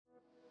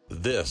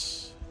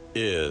This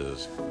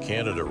is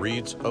Canada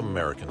Reads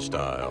American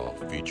Style,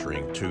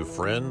 featuring two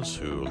friends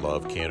who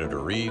love Canada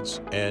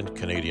Reads and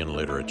Canadian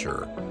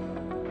literature.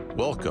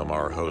 Welcome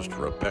our host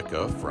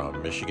Rebecca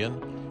from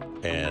Michigan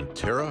and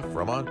Tara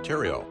from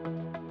Ontario.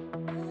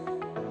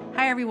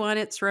 Hi, everyone.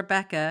 It's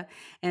Rebecca.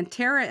 And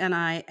Tara and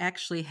I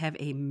actually have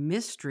a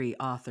mystery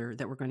author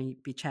that we're going to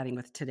be chatting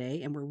with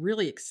today, and we're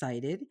really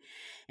excited.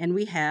 And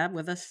we have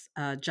with us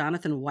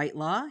Jonathan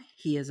Whitelaw.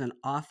 He is an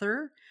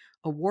author,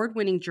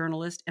 award-winning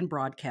journalist, and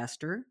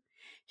broadcaster.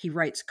 He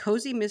writes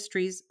cozy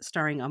mysteries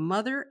starring a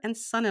mother and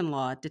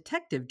son-in-law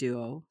detective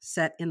duo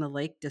set in the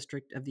Lake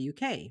District of the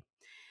UK.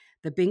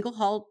 The the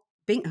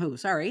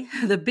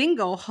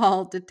Bingo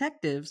Hall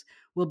Detectives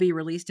will be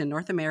released in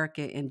North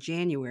America in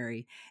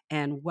January.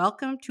 And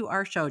welcome to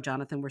our show,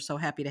 Jonathan. We're so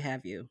happy to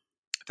have you.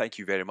 Thank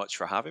you very much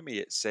for having me.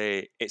 It's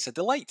a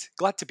delight.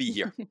 Glad to be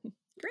here.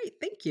 Great,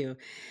 thank you.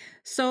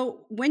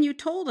 So, when you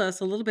told us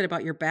a little bit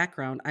about your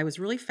background, I was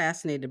really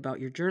fascinated about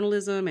your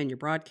journalism and your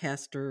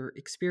broadcaster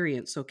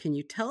experience. So, can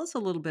you tell us a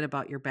little bit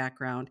about your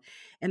background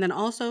and then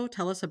also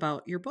tell us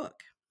about your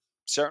book?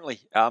 Certainly.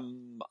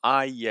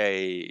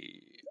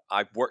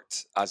 I've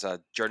worked as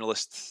a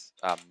journalist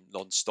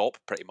non-stop,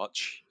 pretty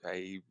much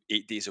 8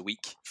 days a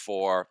week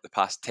for the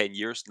past 10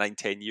 years, 9,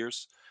 10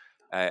 years,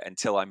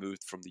 until I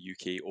moved from the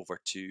UK over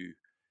to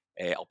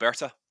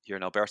Alberta, here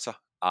in Alberta.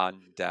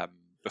 And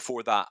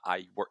before that,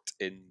 I worked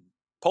in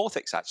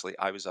politics. Actually,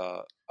 I was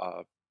a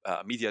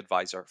media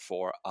advisor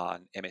for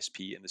an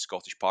MSP in the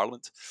Scottish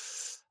Parliament.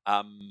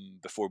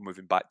 Before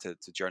moving back to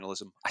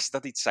journalism, I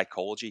studied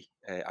psychology.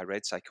 I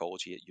read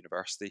psychology at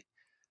university,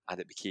 and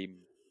it became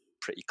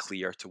pretty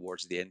clear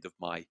towards the end of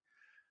my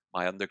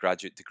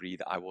undergraduate degree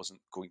that I wasn't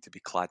going to be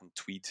clad in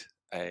tweed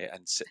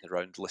and sitting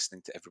around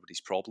listening to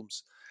everybody's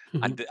problems.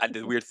 And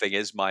the weird thing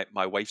is, my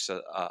wife's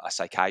a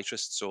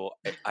psychiatrist, so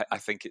I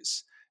think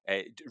it's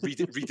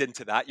read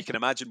into that. You can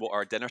imagine what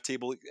our dinner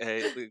table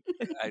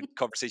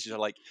conversations are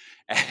like.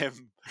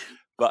 Um,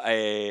 but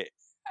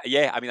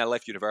yeah, I mean, I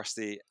left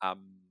university.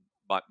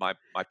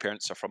 My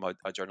parents are from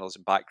a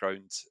journalism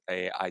background.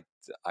 I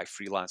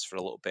freelanced for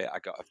a little bit. I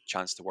got a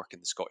chance to work in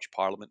the Scottish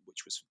Parliament,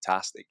 which was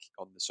fantastic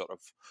on the sort of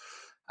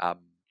um,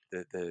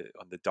 the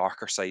on the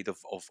darker side of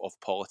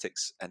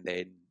politics. And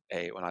then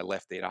when I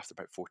left there after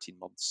about 14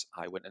 months,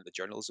 I went into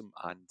journalism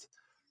and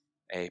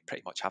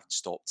pretty much haven't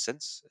stopped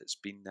since. It's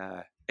been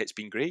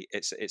great.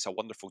 It's a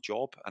wonderful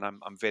job, and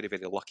I'm very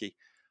very lucky.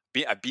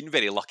 I've been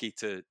very lucky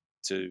to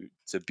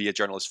be a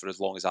journalist for as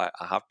long as I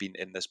have been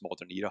in this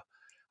modern era,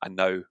 and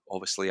now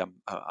obviously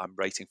I'm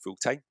writing full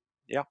time.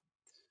 Yeah.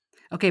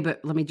 Okay,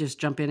 but let me just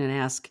jump in and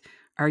ask,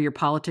 are your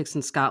politics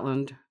in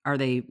Scotland, are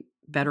they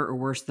better or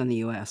worse than the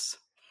US?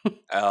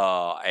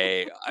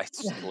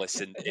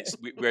 Listen.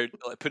 We're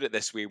put it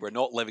this way: we're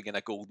not living in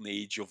a golden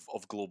age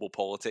of global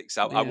politics.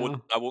 I Yeah.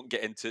 won't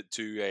get into it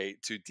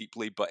too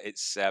deeply, but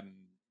it's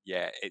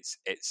yeah, it's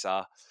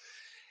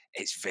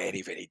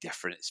very very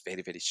different. It's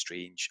very very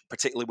strange,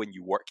 particularly when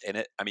you work in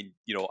it. I mean,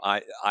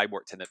 I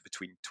worked in it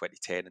between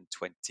 2010 and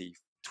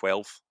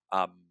 2012,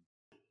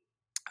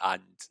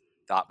 and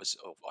that was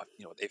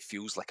it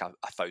feels like a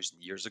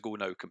thousand years ago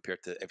now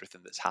compared to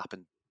everything that's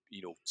happened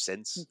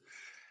since.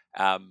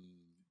 Um,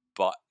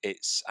 but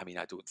it's, I mean,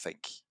 I don't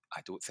think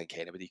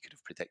anybody could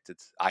have predicted.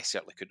 I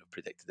certainly couldn't have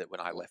predicted it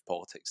when I left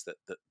politics that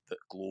the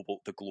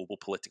global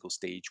political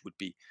stage would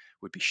be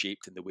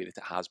shaped in the way that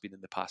it has been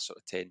in the past sort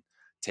of 10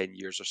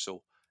 years or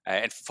so.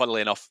 And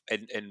funnily enough,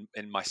 in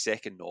my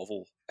second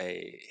novel,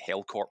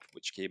 Hellcorp,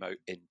 which came out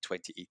in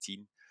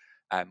 2018,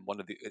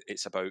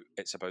 it's about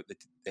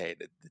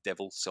the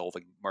devil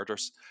solving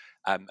murders,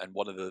 and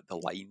one of the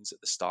lines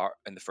at the start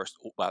in the first,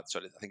 well,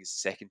 sorry, I think it's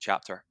the second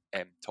chapter,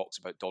 talks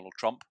about Donald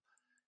Trump.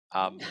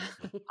 Um,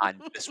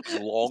 and this was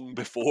long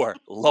before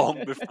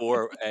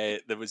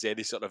there was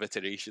any sort of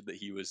iteration that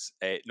he was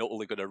not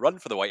only going to run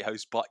for the White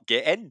House but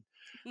get in.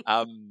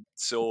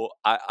 So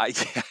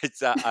that's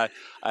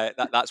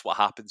what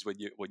happens when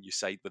you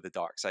side with the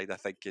dark side. I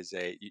think is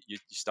you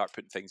start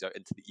putting things out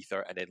into the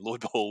ether, and then lo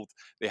and behold,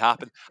 they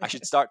happen. I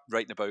should start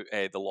writing about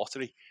the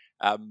lottery,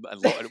 and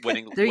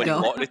winning There you winning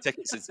go. lottery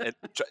tickets, and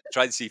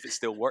try and see if it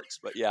still works.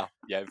 But yeah,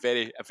 a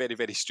very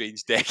very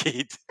strange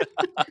decade.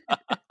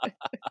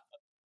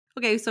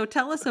 Okay, so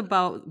tell us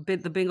about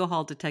the Bingo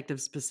Hall Detective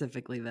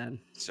specifically then.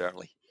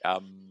 Certainly.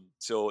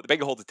 So the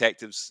Bingo Hall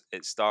Detectives,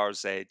 it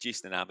stars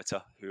Jason and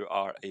Amita, who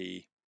are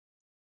a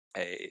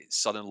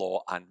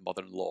son-in-law and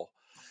mother-in-law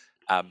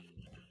um,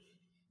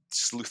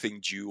 sleuthing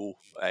duo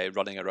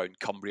running around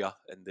Cumbria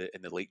in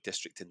the Lake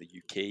District in the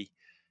UK.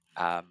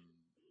 Um,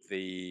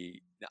 the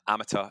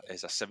Amita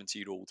is a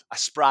 70-year-old, a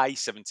spry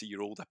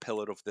 70-year-old, a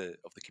pillar of the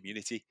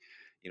community.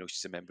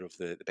 She's a member of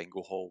the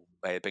Bingo Hall,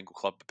 Bingo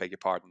Club, beg your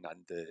pardon,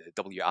 and the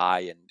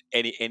WI, and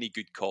any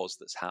good cause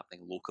that's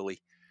happening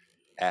locally.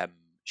 Um,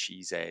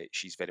 she's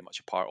very much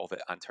a part of it,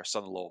 and her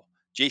son-in-law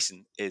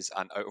Jason is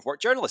an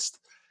out-of-work journalist,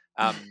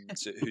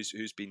 so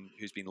who's been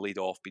laid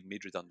off, been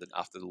made redundant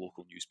after the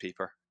local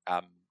newspaper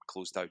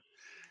closed down.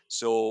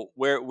 So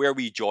where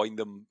we join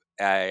them,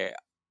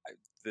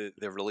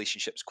 the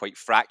relationship's quite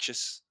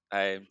fractious,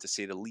 to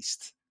say the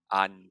least,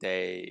 and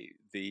they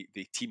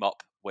team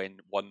up when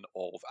one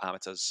of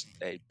Amita's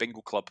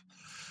bingo club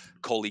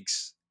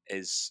colleagues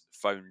is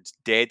found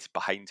dead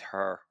behind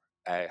her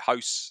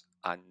house,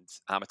 and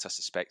Amita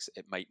suspects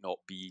it might not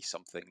be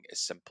something as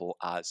simple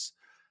as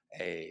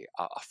a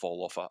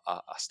fall off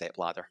a step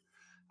ladder.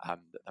 That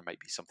there might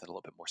be something a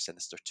little bit more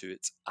sinister to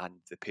it,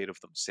 and the pair of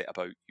them set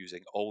about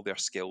using all their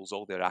skills,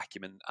 all their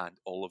acumen, and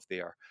all of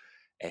their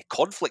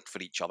conflict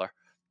for each other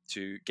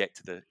to get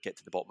to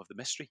the bottom of the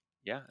mystery.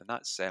 Yeah, and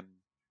that's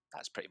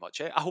pretty much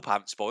it. I hope I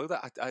haven't spoiled it.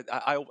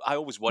 I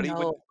always worry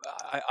when No,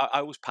 I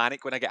always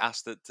panic when I get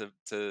asked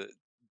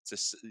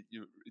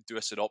do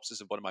a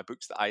synopsis of one of my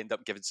books that I end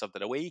up giving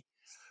something away.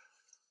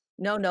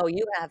 no,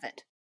 you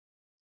haven't.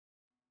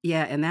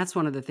 Yeah, and that's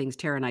one of the things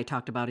Tara and I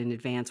talked about in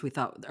advance. We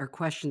thought our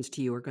questions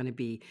to you are going to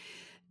be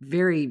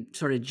very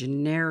sort of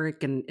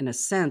generic in a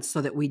sense,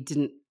 so that we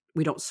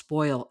don't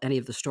spoil any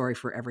of the story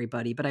for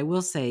everybody. But I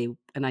will say,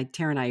 and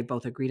Tara and I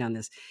both agreed on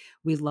this,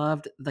 we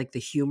loved like the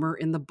humor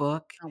in the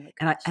book, Oh my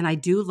and I gosh. and I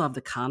do love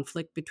the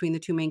conflict between the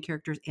two main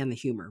characters and the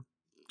humor,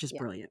 just Yeah,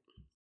 brilliant.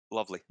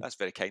 Lovely. That's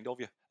very kind of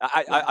you.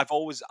 yeah. I've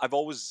always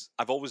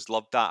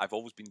loved that. I've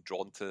always been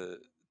drawn to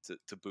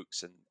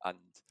books and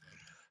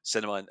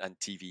cinema and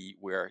TV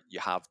where you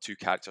have two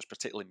characters,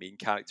 particularly main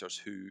characters,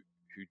 who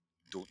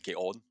don't get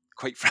on,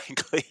 quite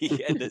frankly.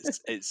 And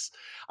it's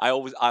I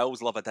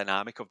always love a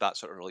dynamic of that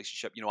sort of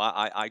relationship. You know,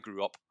 I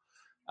grew up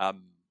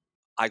um,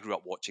 I grew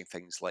up watching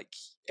things like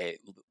the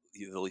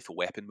Lethal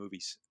Weapon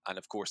movies, and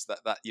of course that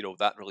you know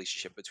that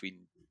relationship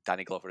between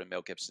Danny Glover and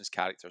Mel Gibson's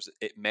characters,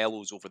 it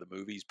mellows over the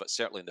movies, but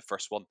certainly in the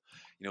first one,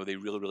 you know, they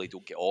really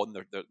don't get on.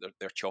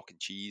 They're chalk and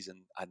cheese,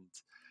 and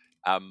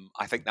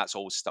I think that's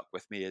always stuck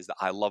with me, is that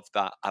I love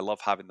that. I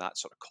love having that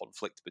sort of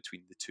conflict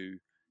between the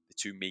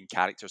two main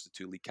characters, the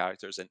two lead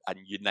characters, and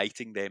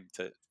uniting them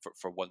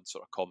for one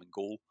sort of common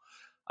goal.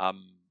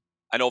 Um,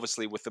 and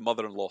obviously, with the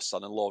mother-in-law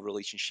son-in-law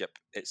relationship,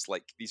 it's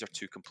like these are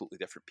two completely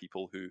different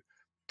people who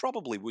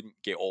probably wouldn't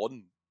get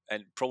on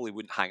and probably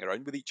wouldn't hang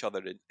around with each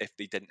other if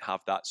they didn't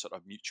have that sort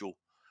of mutual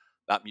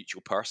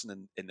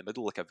person in the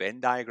middle, like a Venn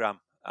diagram.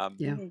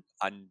 Yeah. Mhm.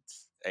 And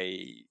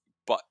a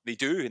but they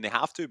do, and they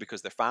have to,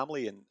 because they're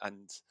family, and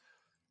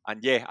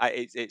yeah,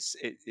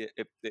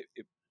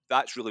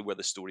 that's really where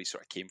the story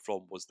sort of came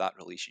from, was that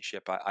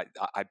relationship.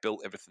 I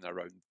built everything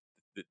around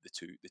the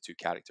two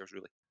characters,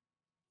 really.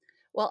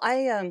 Well,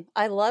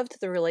 I loved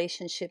the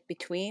relationship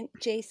between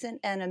Jason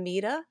and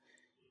Amita,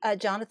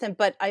 Jonathan,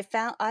 but I've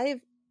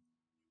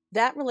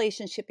that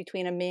relationship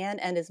between a man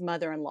and his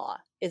mother-in-law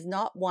is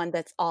not one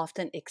that's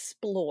often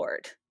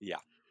explored Yeah,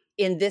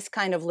 in this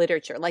kind of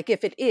literature. Like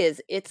if it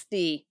is, it's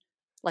the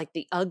like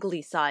the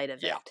ugly side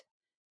of yeah, it,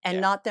 and yeah.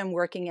 not them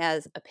working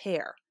as a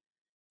pair.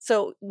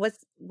 So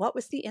what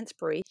was the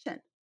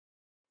inspiration?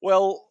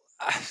 Well,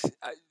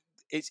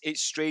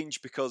 it's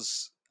strange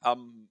because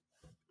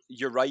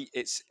you're right.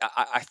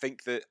 I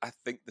think the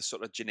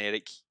sort of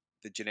generic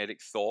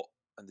thought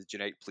and the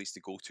generic place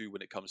to go to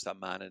when it comes to a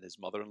man and his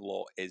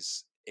mother-in-law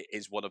is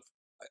one of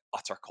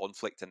utter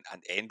conflict and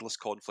endless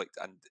conflict,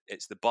 and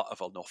it's the butt of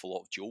an awful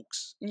lot of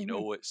jokes. You Hmm.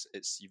 know,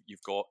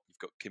 you've got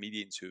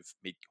comedians who've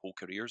made whole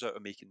careers out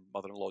of making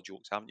mother-in-law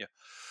jokes, haven't you?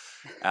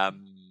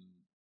 Um,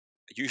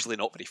 Usually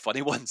not very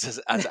funny ones,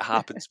 as it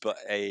happens, but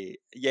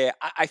yeah,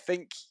 I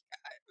think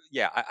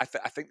yeah, I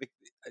think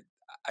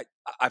I,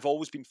 I've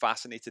always been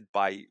fascinated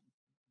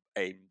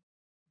um,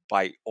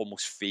 by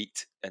almost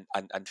fate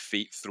and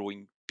fate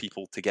throwing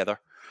people together,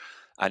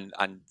 and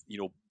you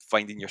know,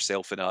 finding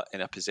yourself in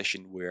a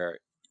position where,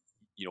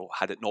 you know,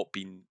 had it not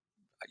been,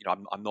 you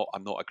know, I'm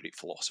not a great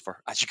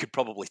philosopher, as you could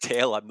probably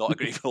tell. I'm not a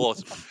great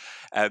philosopher,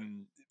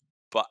 um,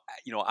 but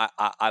you know,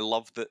 I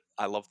love that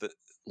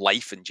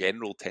life in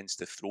general tends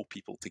to throw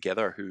people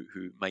together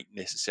who might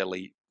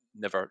necessarily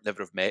never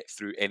have met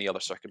through any other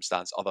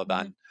circumstance other Hmm.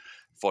 than,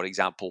 for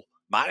example,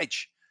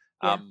 marriage.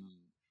 Yeah. Um,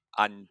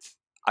 and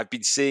I've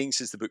been saying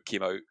since the book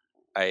came out,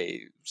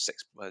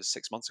 6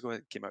 months ago.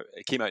 It came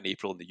out in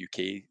April in the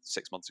UK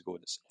 6 months ago,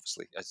 and it's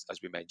obviously,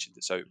 as we mentioned,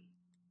 it's out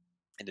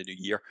in the new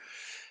year.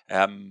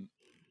 Um,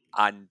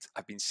 and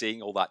I've been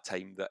saying all that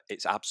time that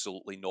it's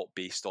absolutely not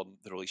based on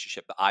the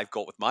relationship that I've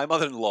got with my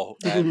mother-in-law.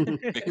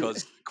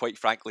 Because, quite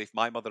frankly, if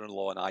my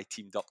mother-in-law and I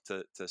teamed up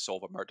to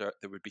solve a murder,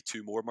 there would be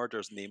two more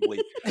murders,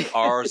 namely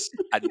ours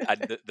and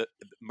the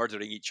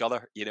murdering each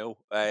other. You know,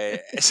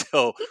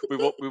 so we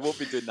won't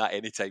be doing that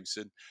anytime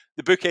soon.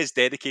 The book is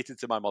dedicated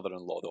to my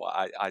mother-in-law, though.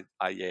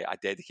 I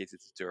dedicated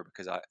it to her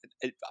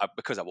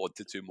because I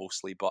wanted to,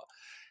 mostly,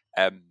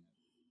 um,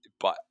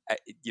 but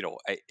you know,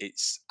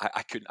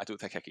 I couldn't. I don't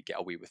think I could get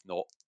away with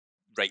not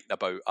writing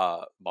about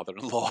a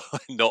mother-in-law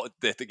not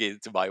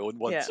dedicated to my own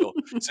one. Yeah, So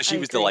I she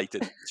was agree.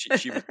 delighted.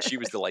 She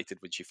was delighted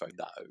when she found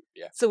that out.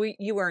 Yeah. So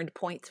you earned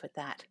points with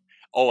that.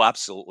 Oh,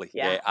 absolutely.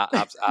 Yeah.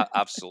 Yeah,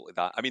 absolutely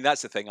that. I mean,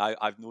 that's the thing.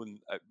 I've known,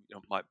 you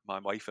know, my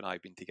wife and I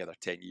have been together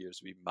 10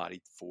 years. We've been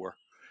married 4.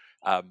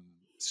 Um,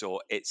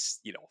 so it's,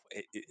 you know,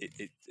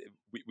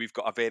 we've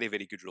got a very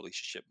good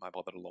relationship, my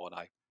mother-in-law and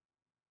I.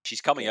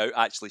 She's coming Okay.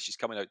 out, actually. She's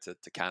coming out to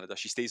Canada.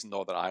 She stays in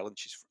Northern Ireland.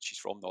 She's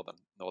from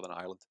Northern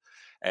Ireland.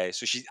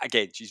 So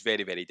she's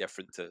very, very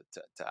different to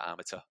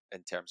Amita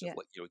in terms of Yeah.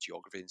 like,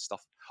 geography and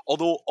stuff.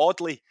 Although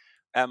oddly,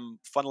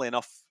 funnily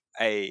enough,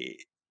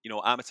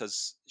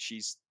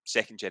 she's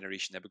second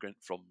generation immigrant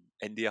from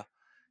India.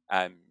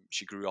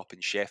 She grew up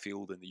in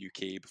Sheffield in the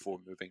UK before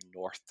moving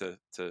north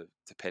to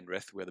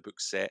Penrith, where the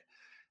book's set.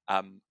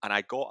 And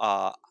I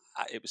got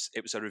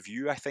it was a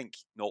review, I think,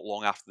 not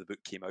long after the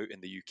book came out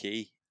in the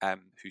UK,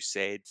 who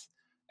said,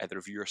 the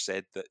reviewer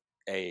said that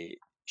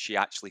she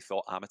actually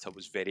thought Amita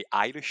was very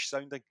Irish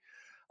sounding.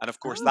 And of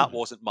course, Oh, that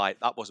wasn't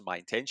my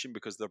intention,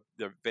 because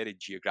they're very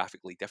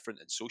geographically different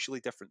and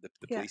socially different, the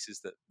Yeah. places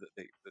that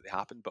they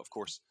happen. But of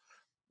course,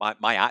 my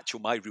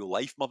real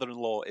life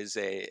mother-in-law is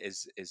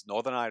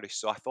Northern Irish,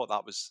 so I thought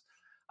that was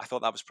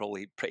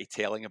probably pretty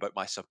telling about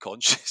my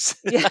subconscious.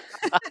 Yeah.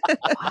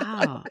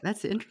 wow,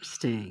 that's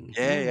interesting.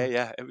 Yeah.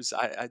 Yeah. It was.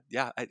 I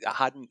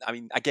hadn't. I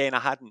mean, again, I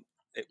hadn't.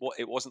 It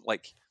wasn't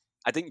like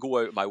I didn't go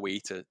out of my way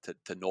to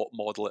not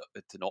model it,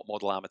 to not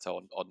model Amita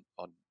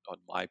on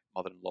my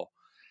mother-in-law.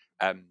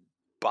 Um,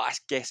 but I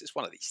guess it's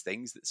one of these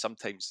things that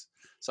sometimes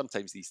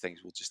these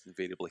things will just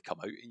invariably come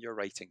out in your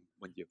writing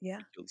when you Yeah.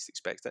 least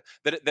expect it.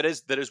 There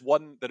is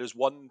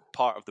one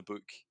part of the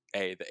book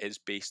that is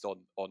based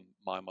on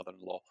my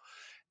mother-in-law.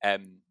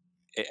 And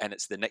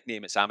it's the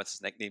nickname. It's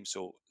Amita's nickname.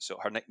 So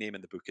her nickname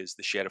in the book is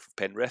the Sheriff of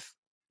Penrith,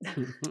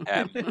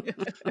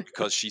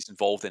 because she's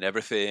involved in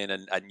everything,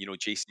 and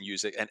Jason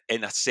uses it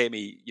in a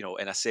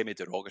semi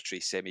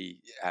derogatory,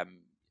 semi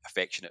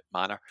affectionate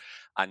manner.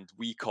 And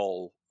we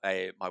call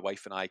my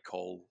wife and I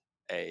call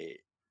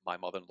my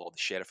mother-in-law the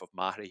Sheriff of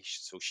Mary.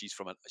 So she's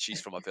from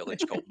a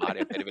village called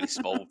Mary, a very, very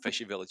small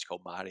fishing village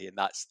called Mary. And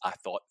I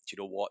thought, you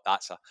know what,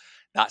 that's a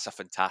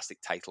fantastic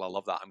title. I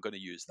love that. I'm going to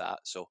use that.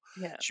 So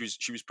Yeah.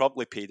 she was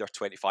probably paid her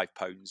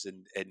 £25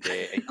 in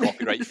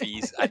copyright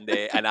fees,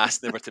 and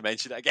asked never to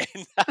mention it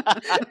again.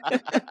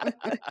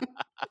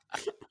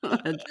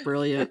 That's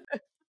brilliant.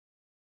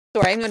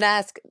 Sorry, I'm going to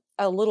ask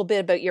a little bit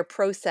about your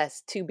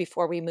process too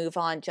before we move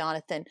on,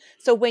 Jonathan.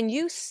 So when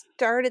you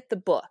started the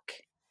book,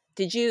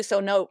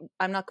 no,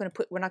 we're not going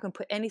to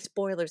put any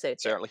spoilers out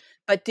there. Certainly.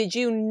 But did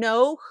you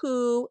know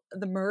who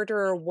the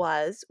murderer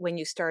was when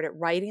you started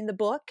writing the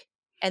book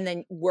and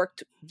then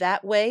worked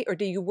that way? Or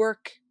do you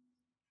work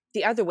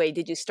the other way?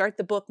 Did you start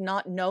the book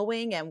not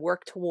knowing and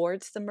work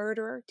towards the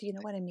murderer? Do you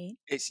know what I mean?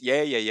 It's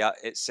yeah.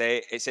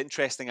 It's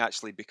interesting,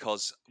 actually,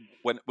 because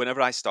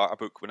whenever I start a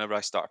book, whenever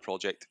I start a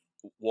project,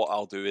 what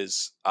I'll do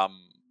is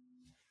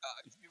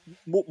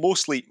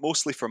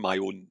mostly for my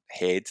own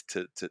head,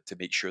 to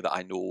make sure that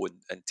I know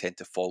and tend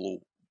to follow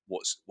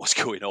what's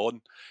going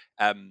on.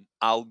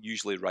 I'll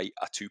usually write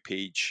a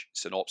 2-page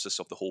synopsis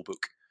of the whole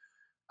book.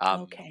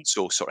 Okay.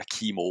 So sort of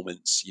key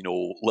moments,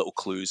 little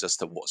clues as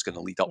to what's going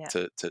to lead up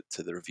Yeah.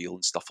 to the reveal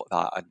and stuff like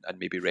that, and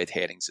maybe red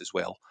herrings as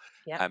well.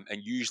 Yeah.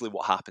 And usually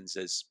what happens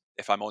is,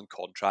 if I'm on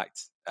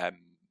contract,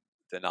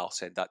 then I'll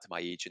send that to my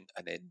agent,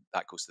 and then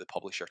that goes to the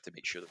publisher to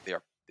make sure that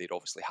they're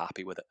obviously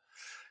happy with it.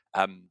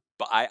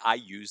 But I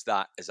use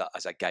that as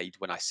a guide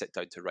when I sit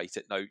down to write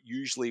it. Now,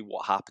 usually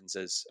what happens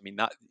is, I mean,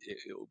 that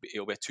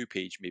it'll be a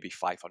 2-page, maybe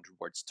 500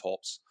 words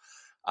tops.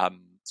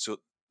 So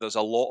there's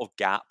a lot of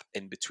gap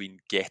in between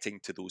getting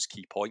to those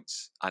key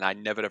points, and I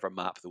never ever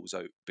map those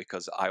out,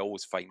 because I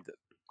always find that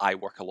I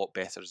work a lot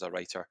better as a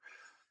writer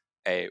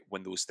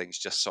when those things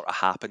just sort of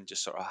happen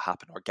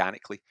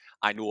organically.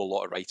 I know a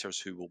lot of writers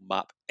who will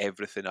map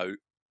everything out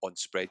on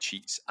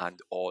spreadsheets and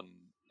on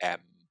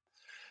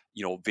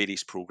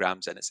various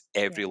programs, and it's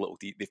every Yeah. little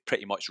they've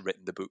pretty much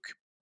written the book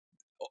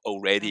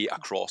already Okay.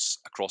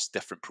 across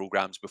different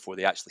programs before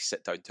they actually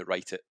sit down to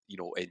write it,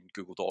 in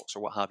Google Docs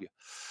or what have you.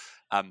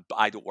 But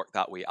I don't work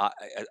that way.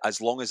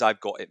 As long as I've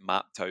got it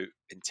mapped out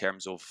in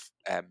terms of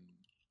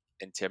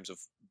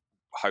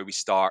how we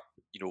start,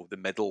 the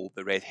middle,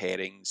 the red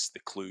herrings, the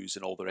clues,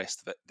 and all the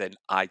rest of it, then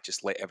I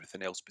just let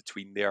everything else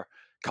between there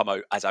come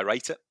out as I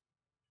write it.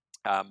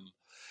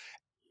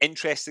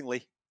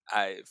 Interestingly,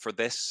 for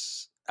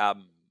this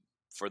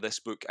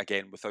book,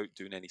 again, without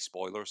doing any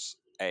spoilers,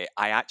 I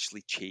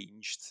actually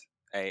changed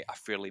a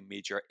fairly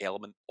major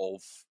element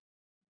of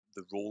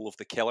the role of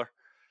the killer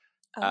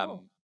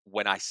Oh.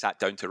 when I sat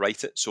down to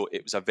write it. So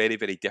it was a very,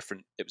 very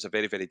different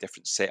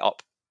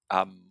setup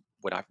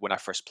when I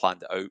first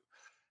planned it out.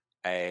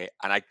 And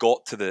I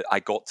got to the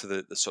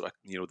sort of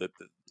the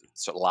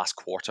sort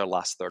of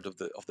last third of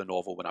the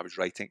novel when I was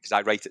writing, because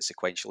I write it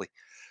sequentially.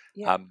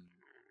 Yeah.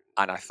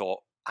 And I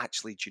thought,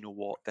 actually, do you know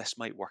what? This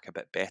might work a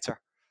bit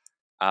better.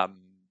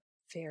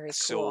 Very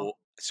So cool.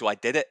 so I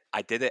did it,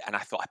 and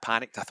I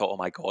panicked. I thought, oh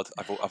my god,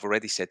 I've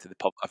already said to the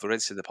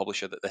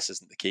publisher that this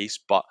isn't the case.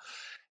 But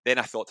then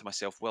I thought to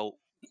myself, well,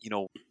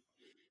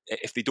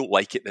 if they don't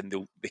like it, then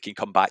they can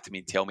come back to me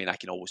and tell me, and I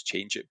can always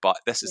change it. But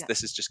this Yeah.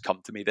 has just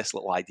come to me. This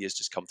little idea has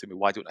just come to me.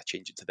 Why don't I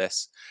change it to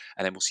this,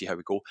 and then we'll see how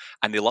we go.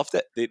 And they loved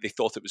it. They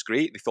thought it was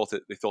great. They thought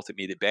it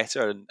made it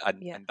better. And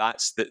Yeah. and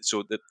that's that.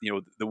 So that,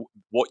 you know,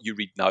 what you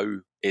read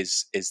now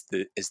is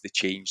the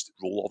changed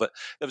role of it.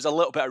 There was a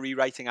little bit of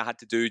rewriting I had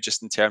to do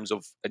just in terms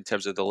of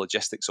the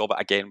logistics of it.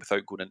 Again,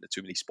 without going into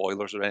too many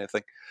spoilers or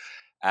anything.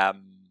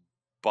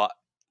 But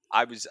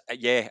I was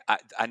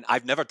and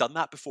I've never done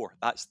that before.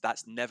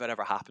 That's never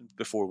ever happened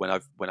before when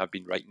I've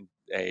been writing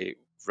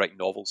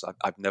novels.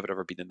 I've never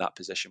ever been in that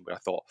position where I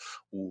thought,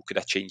 oh, could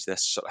I change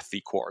this sort of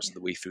 3/4 of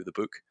the way through the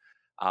book?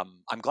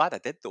 I'm glad I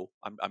did though.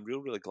 I'm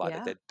really glad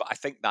I did. But I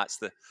think that's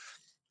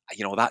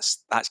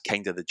that's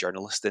kind of the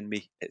journalist in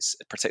me. It's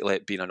particularly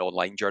being an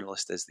online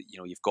journalist, is that, you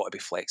know, you've got to be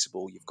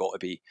flexible. You've got to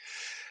be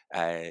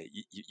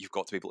you've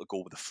got to be able to go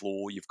with the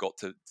flow. You've got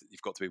to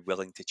be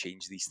willing to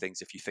change these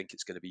things if you think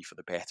it's going to be for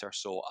the better.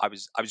 So I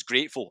was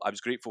grateful. I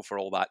was grateful for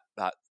all that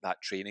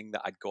training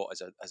that I'd got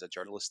as a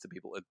journalist, to be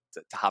able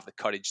to have the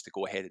courage to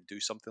go ahead and do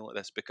something like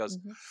this, because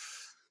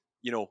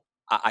you know,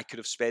 I could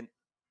have spent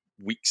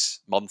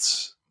weeks,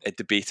 months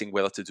debating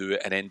whether to do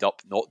it and end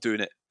up not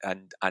doing it,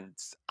 and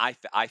I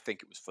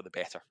think it was for the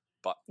better.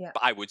 But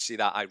I would say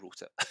that I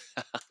wrote it.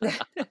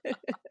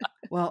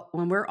 Well,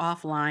 when we're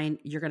offline,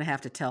 you're going to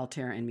have to tell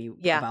Tara and me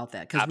about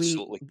that, because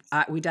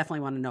we definitely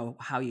want to know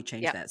how you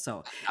changed that.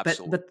 So,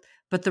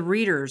 but the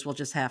readers will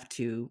just have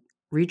to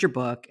read your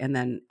book and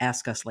then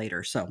ask us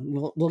later. So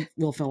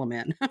we'll fill them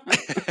in.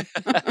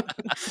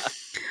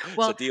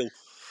 Well, it's a deal.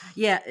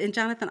 Yeah, and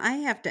Jonathan, I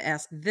have to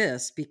ask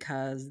this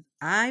because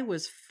I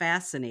was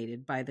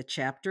fascinated by the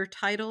chapter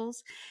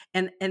titles,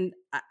 and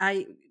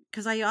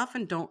because I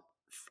often don't,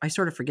 I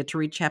sort of forget to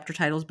read chapter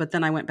titles, but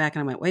then I went back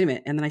and I went, wait a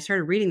minute, and then I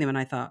started reading them and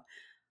I thought,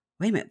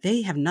 wait a minute,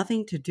 they have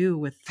nothing to do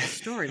with the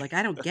story. Like,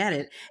 I don't get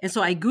it. And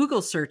so I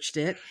Google searched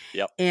it.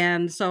 Yep.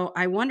 And so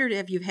I wondered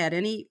if you've had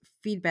any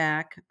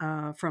feedback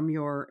from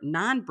your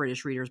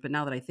non-British readers, but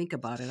now that I think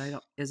about it,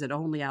 is it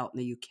only out in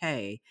the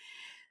UK?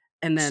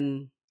 And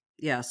then,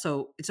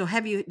 so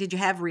did you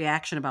have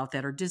reaction about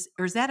that, or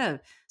is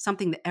that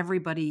something that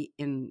everybody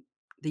in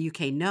the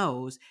UK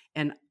knows?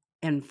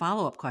 And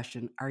follow-up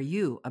question, are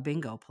you a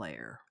bingo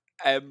player?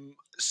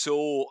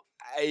 So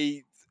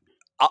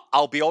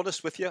I'll be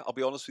honest with you. I'll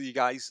be honest with you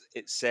guys.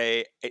 It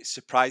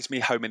surprised me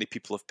how many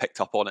people have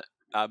picked up on it.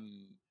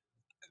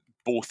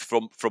 Both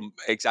from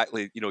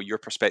exactly, you know, your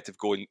perspective,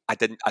 going, I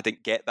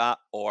didn't get that,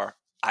 or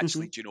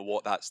actually, do you know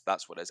what,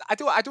 that's what it is. I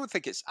don't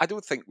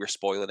think we're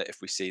spoiling it if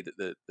we say that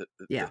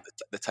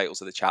the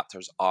titles of the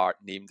chapters are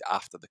named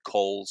after the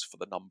calls for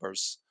the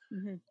numbers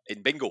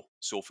in bingo.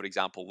 So, for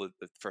example,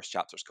 the first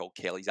chapter is called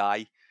Kelly's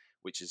Eye,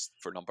 which is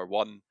for number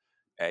 1.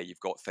 You've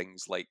got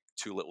things like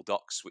Two Little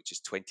Ducks, which is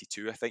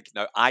 22, I think.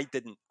 Now,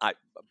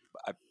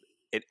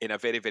 in a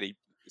very, very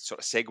sort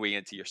of segue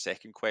into your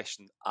second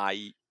question,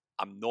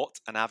 I'm not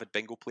an avid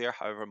bingo player.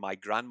 However, my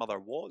grandmother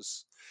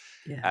was,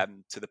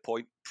 to the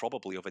point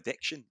probably of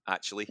addiction,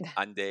 actually.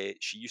 And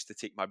she used to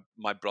take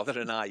my brother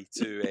and I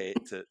to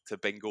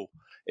bingo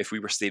if we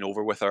were staying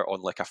over with her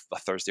on like a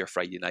Thursday or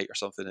Friday night or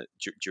something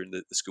during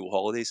the school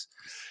holidays.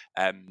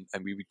 And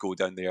we would go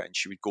down there, and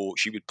she would.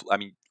 I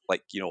mean,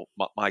 like, you know,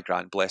 my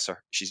gran, bless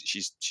her,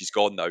 she's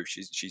gone now.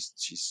 She's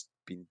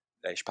been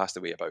she passed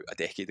away about a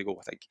decade ago,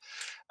 I think.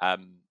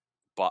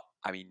 But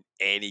I mean,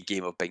 any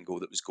game of bingo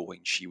that was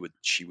going, she would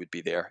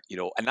be there, you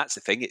know. And that's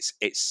the thing.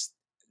 It's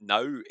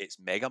now it's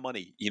mega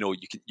money. You know,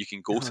 you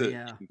can go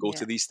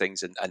to these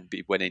things and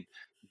be winning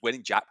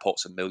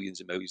jackpots of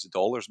millions and millions of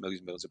dollars,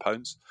 millions of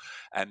pounds.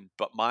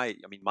 But my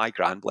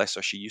gran, bless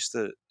her, she used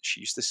to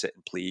sit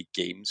and play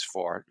games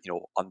for, you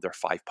know, under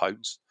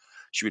 £5.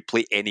 She would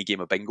play any game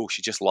of bingo.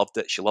 She just loved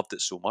it. She loved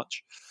it so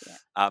much.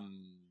 Yeah.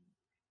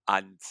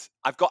 And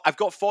I've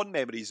got fond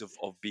memories of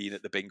being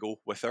at the bingo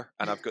with her,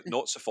 and I've got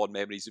not so fond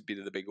memories of being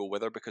at the bingo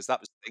with her, because that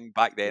was the thing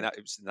back then.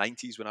 It was the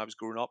 90s when I was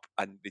growing up,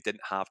 and they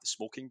didn't have the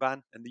smoking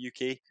ban in the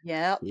UK,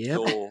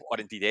 so, or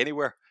indeed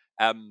anywhere.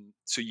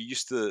 So you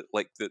used to,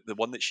 like, the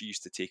one that she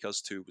used to take us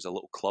to was a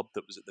little club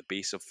that was at the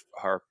base of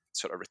her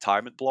sort of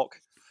retirement block.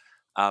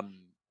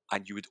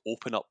 And you would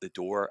open up the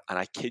door, and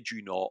I kid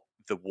you not,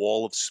 the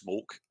wall of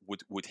smoke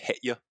would hit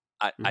you.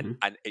 And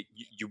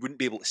you wouldn't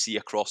be able to see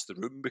across the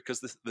room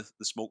because the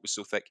smoke was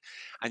so thick.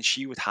 And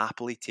she would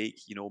happily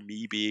take, you know,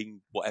 me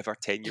being whatever,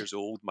 10 years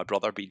old, my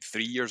brother being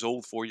 3 years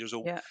old, 4 years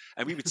old,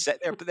 and we would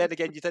sit there. But then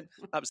again, that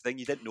was the thing,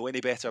 you didn't know any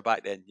better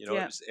back then. You know,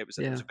 it was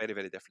a very,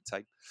 very different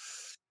time.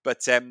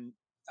 But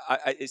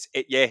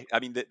I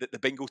mean, the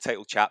bingo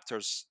title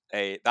chapters,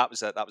 that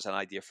was an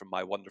idea from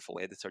my wonderful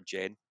editor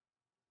Jen.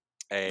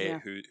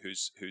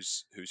 Who's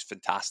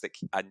fantastic,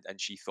 and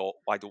she thought,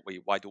 why don't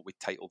we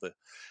title the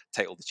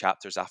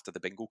chapters after the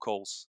bingo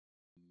calls?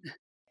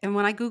 And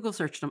when I Google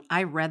searched them,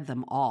 I read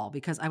them all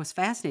because I was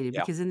fascinated.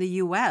 Because in the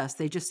US,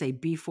 they just say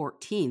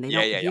B14. They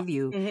don't give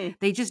you.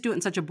 They just do it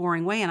in such a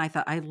boring way. And I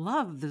thought, I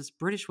love this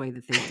British way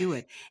that they do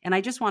it. And I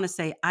just want to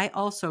say, I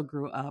also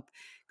grew up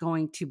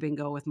going to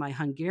bingo with my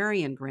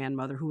Hungarian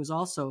grandmother, who was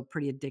also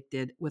pretty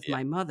addicted with Yeah.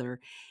 my mother,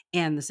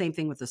 and the same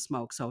thing with the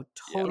smoke. So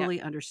Yeah.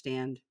 totally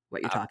understand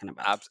what you're talking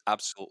about.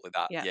 Absolutely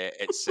that. Yeah. Yeah,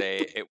 it's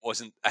it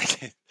wasn't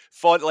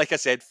fond. Like I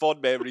said,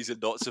 fond memories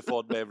and not so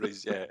fond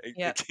memories. Yeah,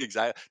 Yeah.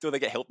 exactly. Don't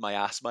think it helped my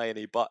asthma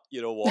any, but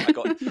you know what?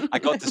 I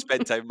got to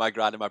spend time with my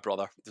gran and my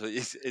brother. So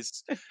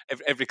it's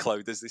every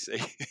cloud, as they say.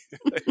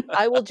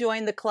 I will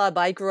join the club.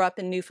 I grew up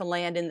in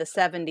Newfoundland in the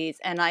 70s,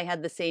 and I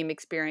had the same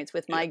experience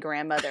with my Yeah.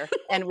 grandmother.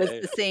 And it was Yeah.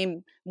 the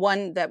same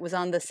one that was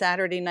on the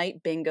Saturday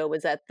night bingo,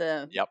 was at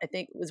the, Yep. I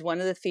think it was one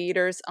of the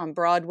theaters on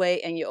Broadway,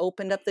 and you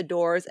opened up the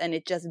doors and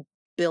it just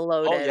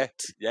billowed Oh out. yeah,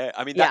 yeah.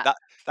 I mean Yeah.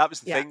 that was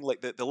the Yeah. thing. Like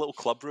the little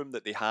club room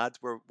that they had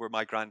where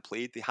my gran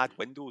played, they had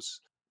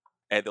windows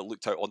that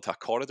looked out onto a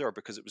corridor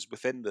because it was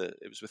within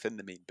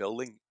the main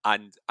building.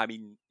 And I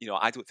mean, you know,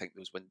 I don't think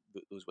those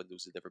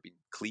windows had ever been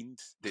cleaned.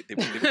 They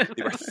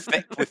were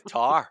thick with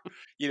tar.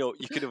 You know,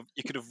 you could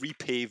have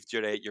repaved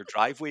your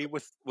driveway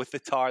with the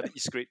tar that you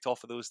scraped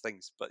off of those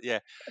things. But yeah,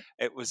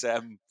 it was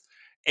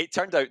it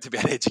turned out to be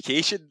an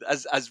education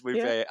as we've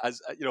Yeah.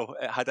 you know,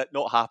 had it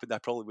not happened, I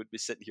probably wouldn't be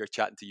sitting here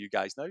chatting to you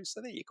guys now.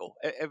 So there you go.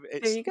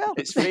 There you go.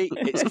 It's fate.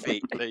 It's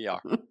fate. There you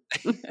are.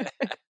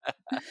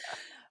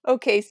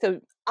 Okay,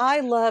 so I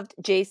loved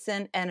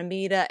Jason and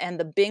Amita and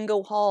the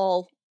bingo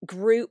hall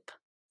group.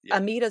 Yeah.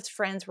 Amita's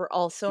friends were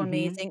also Mhm.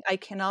 amazing. I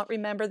cannot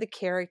remember the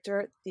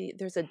character.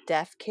 There's a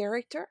deaf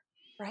character,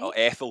 Oh, right?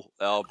 Ethel.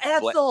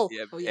 Ethel.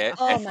 Oh, yeah.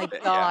 Oh my yeah.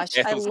 gosh,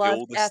 I Ethel's the loved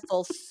oldest.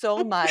 Ethel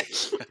so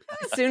much.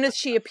 As soon as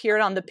she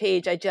appeared on the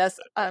page, I just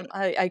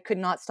I could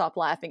not stop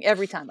laughing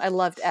every time. I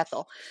loved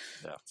Ethel.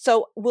 Yeah.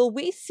 So, will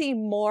we see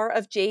more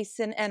of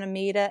Jason and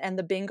Amita and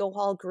the bingo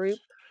hall group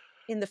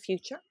in the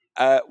future?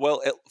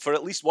 Well, for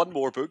at least one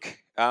more book,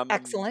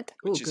 Excellent.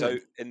 Ooh, which is out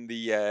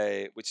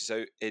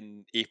good.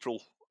 in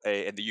April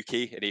in the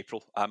UK in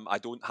April. I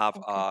don't have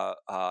Okay.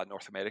 a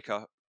North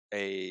America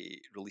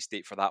release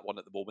date for that one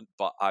at the moment,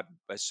 but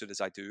as soon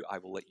as I do, I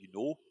will let you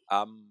know.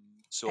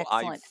 So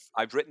Excellent.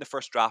 I've written the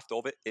first draft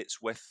of it.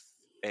 It's with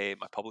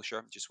my publisher.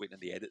 I'm just waiting on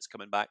the edits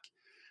coming back,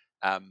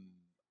 and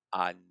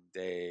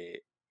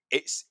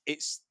it's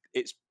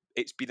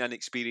it's been an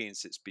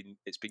experience. It's been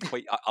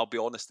quite. I'll be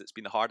honest. It's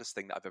been the hardest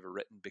thing that I've ever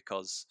written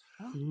because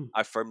Oh, Mhm.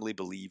 I firmly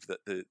believe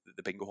that the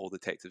Bingo Hall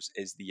Detectives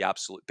is the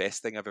absolute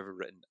best thing I've ever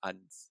written, and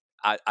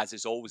as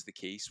is always the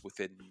case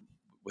within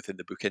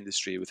the book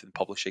industry, within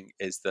publishing,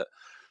 is that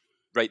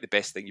write the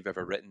best thing you've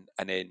ever written,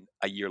 and then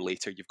a year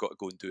later you've got to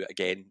go and do it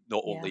again.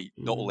 Not yeah.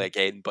 only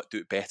again, but do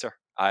it better.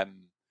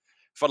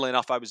 Funnily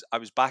enough, I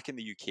was back in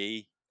the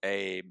UK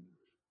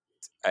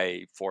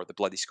for the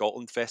Bloody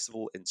Scotland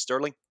Festival in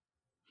Stirling.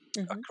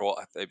 Mhm.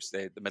 It was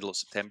the middle of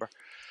September,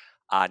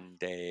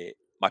 and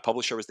my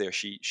publisher was there.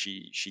 She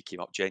came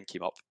up. Jen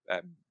came up.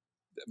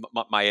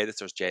 My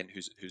editor's Jen,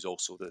 who's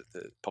also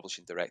the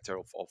publishing director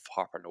of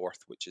Harper North,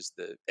 which is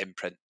the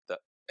imprint that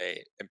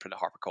imprint at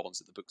HarperCollins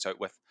that the book's out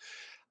with.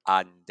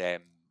 And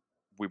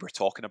we were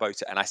talking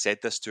about it, and I said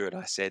this to her. And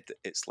I said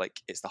it's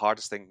the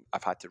hardest thing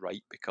I've had to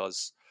write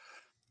because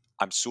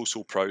I'm so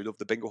proud of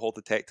the Bingo Hall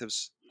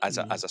Detectives as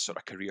Mhm. a sort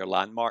of career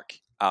landmark.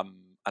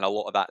 And a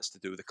lot of that is to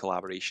do with the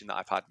collaboration that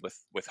I've had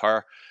with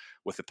her,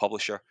 with the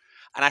publisher.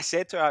 And I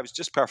said to her, I was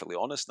just perfectly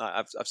honest. And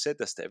I've said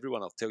this to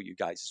everyone. I'll tell you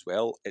guys as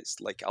well. It's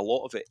like a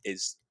lot of it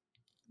is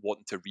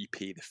wanting to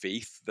repay the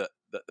faith that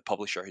the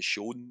publisher has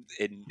shown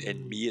in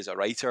Mhm. me as a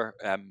writer.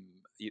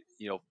 You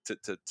know,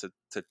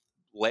 to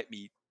let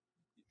me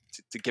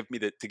to give me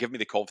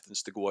the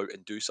confidence to go out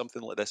and do something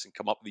like this and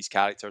come up with these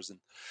characters and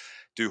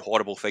do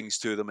horrible things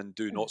to them and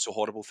do not so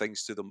horrible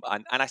things to them.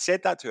 And I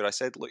said that to her. I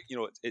said, look, you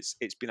know,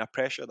 it's been a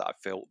pressure that I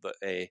felt that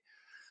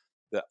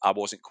I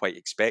wasn't quite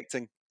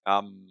expecting.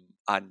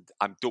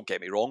 Don't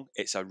get me wrong,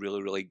 it's a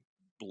really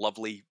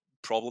lovely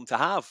problem to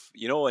have,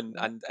 you know,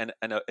 Yeah.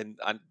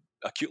 and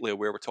acutely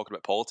aware we're talking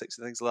about politics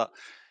and things like that.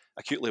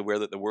 Acutely aware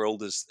that the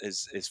world is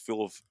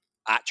full of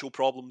actual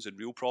problems and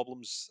real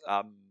problems.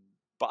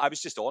 But I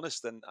was just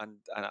honest, and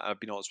I've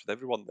been honest with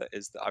everyone that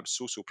I'm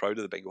so proud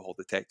of the Bingo Hall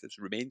Detectives,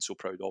 remain so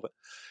proud of it.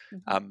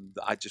 Mhm.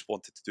 That I just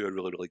wanted to do a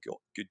really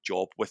good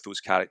job with those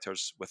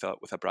characters with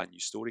a brand new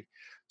story.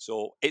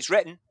 So it's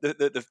written.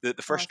 The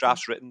first Awesome.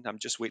 draft's written. I'm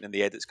just waiting on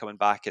the edits coming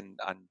back, and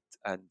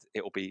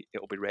it'll be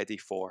ready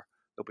for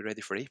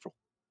April.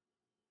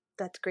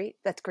 That's great.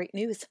 That's great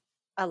news.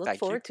 I look Thank you.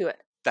 forward to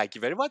it. Thank you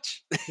very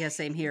much. Yeah,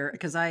 same here.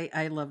 Because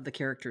I love the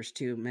characters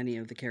too. Many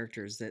of the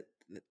characters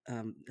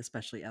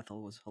especially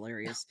Ethel was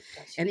hilarious,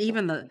 Gosh, and she's so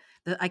even funny.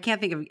 I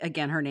can't think of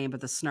again her name, but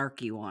the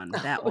snarky one,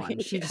 that Oh, one,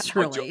 she yeah. just Oh,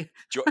 really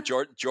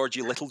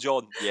Georgie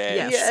Littlejohn. Yeah,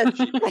 yes.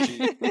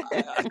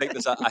 Yes. I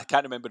think I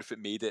can't remember if it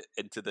made it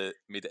into the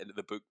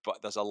book,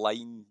 but there's a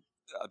line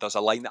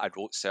that I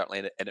wrote certainly,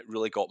 and it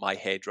really got my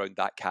head around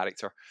that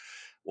character.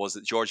 Was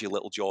that Georgie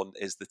Littlejohn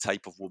is the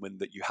type of woman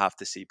that you have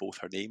to say both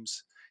her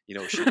names. You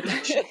know, she's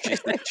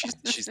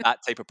that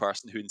type of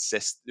person who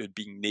insists on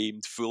being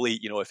named fully.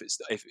 You know,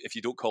 if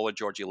you don't call her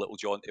Georgie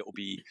Littlejohn, it'll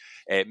be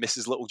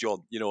Mrs.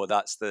 Littlejohn. You know,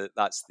 that's the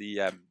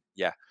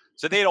yeah.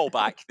 So they're all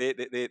back. They're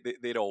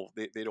all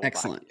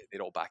Excellent. back.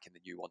 They're all back in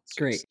the new one.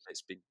 So Great.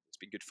 it's been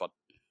good fun.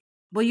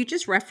 Well, you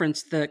just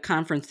referenced the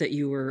conference that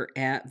you were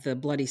at, the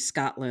Bloody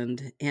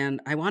Scotland, and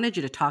I wanted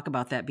you to talk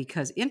about that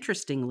because,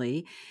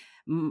 interestingly,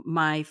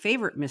 my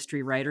favorite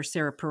mystery writer,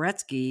 Sarah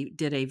Paretsky,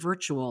 did a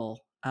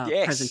virtual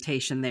Yes.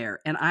 presentation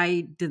there, and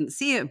I didn't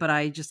see it, but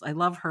I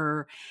love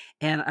her,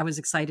 and I was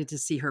excited to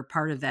see her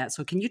part of that.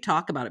 So, can you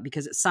talk about it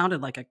because it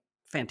sounded like a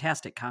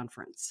fantastic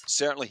conference?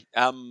 Certainly.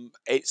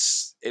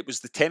 It was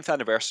the 10th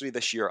anniversary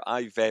this year.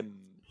 I've been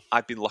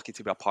lucky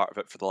to be a part of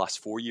it for the last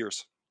 4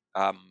 years.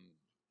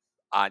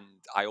 And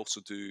I also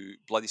do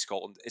Bloody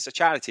Scotland. It's a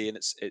charity, and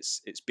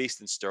it's based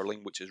in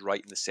Stirling, which is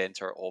right in the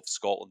centre of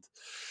Scotland.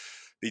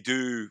 They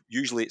do,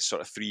 usually it's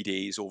sort of 3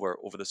 days over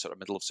the sort of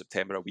middle of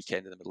September, a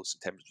weekend in the middle of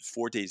September.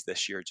 4 days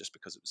this year, just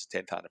because it was the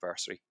 10th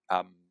anniversary.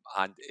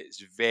 And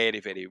it's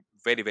very, very,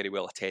 very, very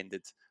well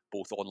attended,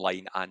 both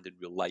online and in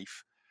real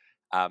life.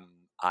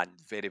 And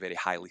very, very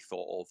highly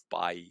thought of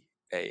by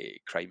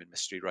crime and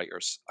mystery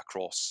writers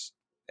across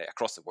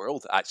the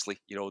world.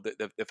 Actually,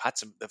 they've had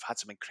some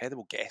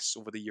incredible guests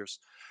over the years.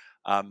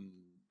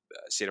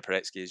 Sarah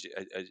Paretsky,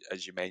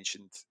 as you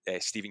mentioned,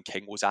 Stephen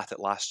King was at it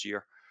last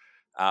year.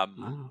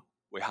 Wow.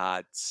 We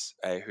had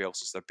who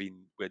else has there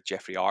been? We had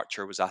Jeffrey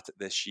Archer was at it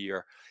this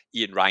year.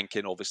 Ian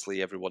Rankin,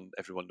 obviously, everyone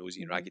knows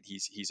Ian Rankin.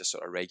 He's a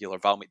sort of regular.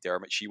 Val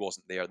McDermott, she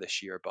wasn't there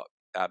this year, but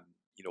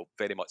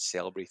very much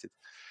celebrated.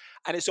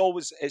 And it's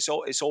always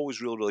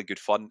really, really good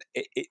fun.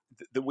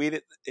 The way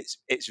that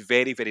it's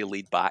very, very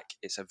laid back.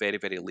 It's a very,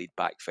 very laid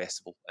back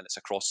festival, and it's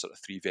across sort of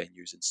 3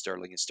 venues in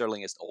Stirling. And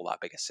Stirling isn't all that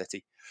big a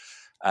city,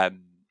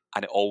 and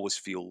it always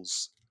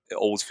feels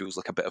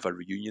like a bit of a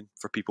reunion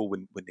for people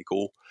when they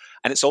go.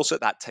 And it's also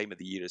at that time of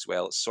the year as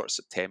well. It's sort of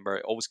September.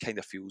 It always kind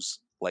of feels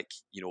like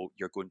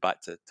you're going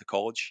back to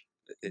college.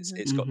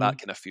 It's got that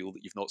kind of feel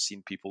that you've not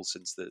seen people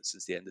since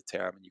the end of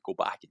term, and you go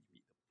back and you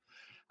meet them.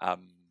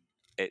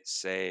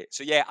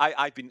 So yeah,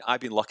 I've been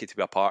lucky to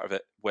be a part of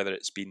it, whether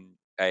it's been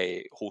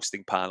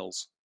hosting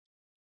panels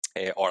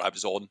or I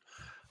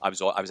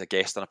was a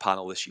guest on a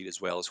panel this year as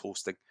well as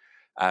hosting.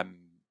 And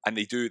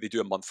they do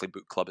a monthly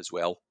book club as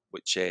well,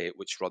 which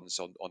runs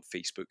on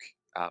Facebook.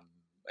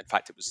 In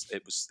fact, it was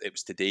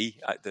today.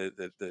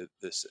 The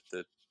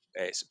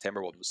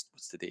September one was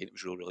today, and it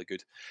was really, really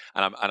good.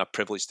 And I'm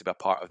privileged to be a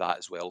part of that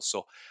as well.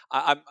 So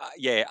it's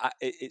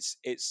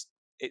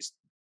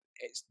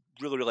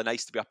really, really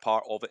nice to be a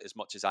part of it as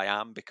much as I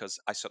am, because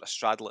I sort of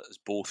straddle it as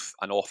both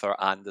an author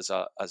and as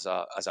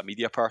a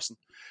media person,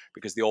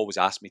 because they always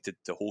ask me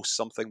to host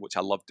something, which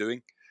I love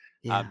doing.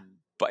 Yeah.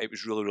 But it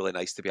was really, really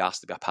nice to be asked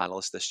to be a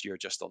panelist this year,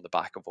 just on the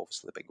back of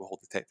obviously the Bingo Hall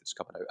Detectives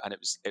coming out. And it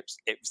was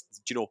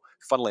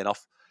funnily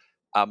enough,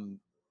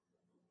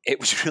 it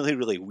was really,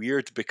 really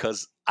weird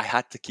because I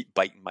had to keep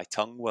biting my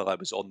tongue while I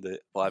was on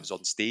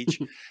stage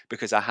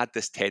because I had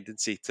this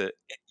tendency to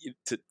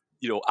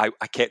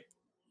I kept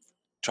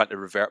trying to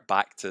revert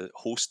back to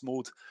host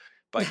mode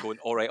by going,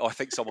 all right, I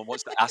think someone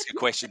wants to ask a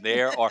question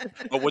there, or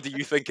what do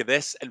you think of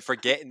this? And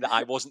forgetting that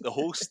I wasn't the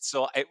host.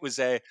 So it was,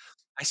 I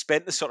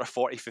spent the sort of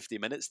 40, 50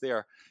 minutes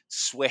there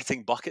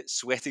sweating buckets,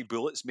 sweating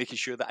bullets, making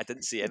sure that I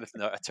didn't say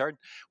anything out of turn.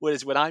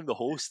 Whereas when I'm the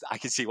host, I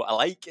can say what I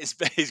like. It's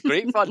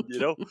great fun,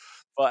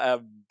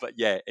 But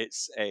yeah,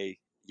 it's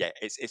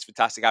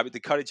fantastic. I would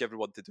encourage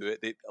everyone to do it.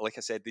 Like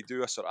I said, they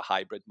do a sort of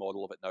hybrid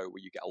model of it now,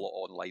 where you get a lot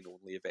of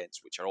online-only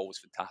events, which are always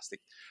fantastic,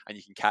 and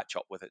you can catch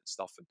up with it and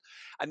stuff.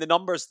 And the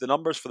numbers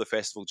for the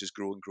festival just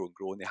grow and grow and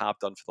grow, and they have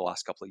done for the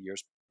last couple of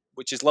years,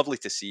 which is lovely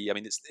to see. I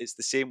mean, it's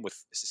the same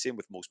with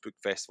most book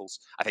festivals.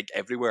 I think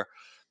everywhere,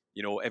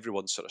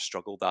 everyone sort of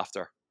struggled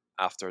after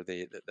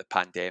the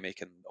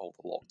pandemic and all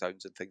the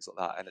lockdowns and things like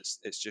that, and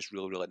it's just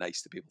really, really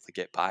nice to be able to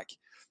get back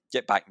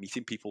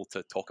meeting people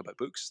to talk about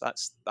books.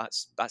 That's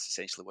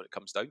essentially what it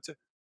comes down to.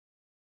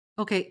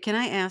 Okay, can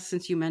I ask,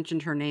 since you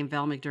mentioned her name,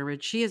 Val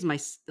McDermott, she is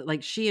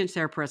she and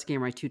Sarah Paretsky are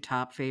my 2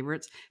 top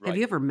favorites. Have Right.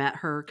 you ever met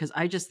her? Because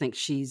I just think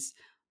she's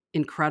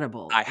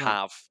incredible. I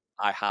have.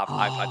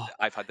 Oh,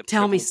 I've had the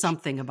tell me privilege.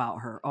 something about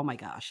her. Oh my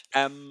gosh.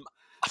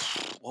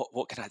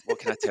 What can I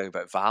tell you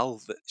about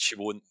Val that she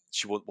won't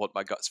want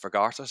my guts for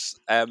garters?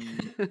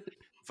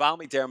 Val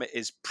McDermott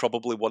is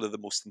probably one of the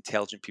most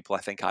intelligent people I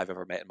think I've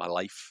ever met in my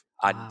life,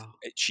 and Wow.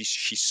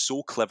 she's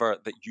so clever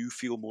that you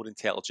feel more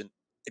intelligent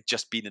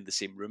just being in the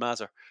same room as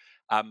her.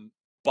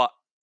 But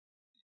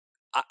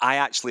I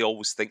actually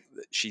always think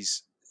that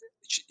she's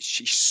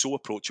so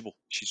approachable.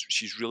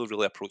 She's really,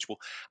 really approachable,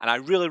 and I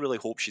really, really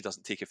hope she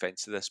doesn't take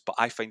offense to this. But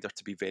I find her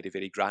to be very,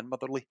 very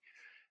grandmotherly.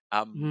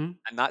 Mhm.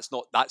 And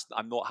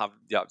I'm not having,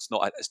 it's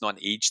not an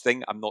age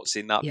thing. I'm not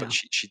saying that, but Yeah.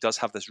 she does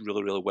have this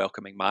really, really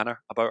welcoming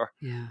manner about her.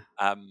 Yeah.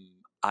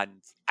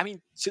 And I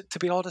mean, to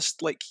be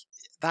honest, like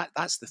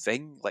that's the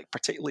thing. Like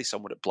particularly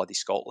someone at Bloody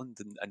Scotland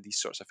and these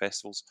sorts of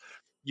festivals,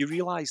 you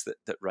realise that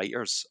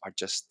writers are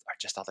just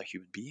other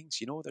human beings.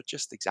 They're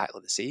just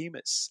exactly the same.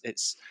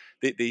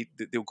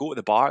 They'll go to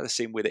the bar the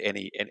same way that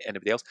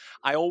anybody else.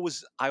 I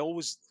always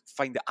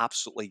find it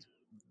absolutely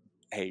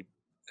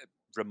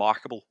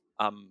remarkable.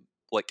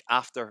 like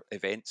after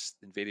events,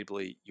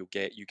 invariably you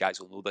guys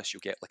will know this,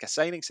 you'll get like a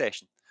signing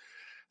session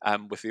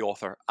with the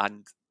author,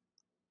 and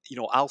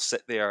I'll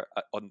sit there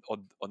on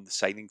the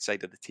signing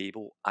side of the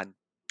table, and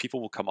people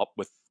will come up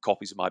with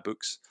copies of my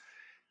books,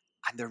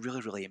 and they're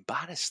really, really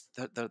embarrassed.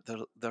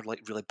 They're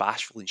like really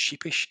bashful and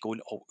sheepish,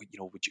 going, "Oh,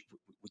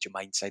 would you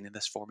mind signing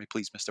this for me,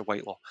 please, Mr.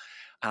 Whitelaw?"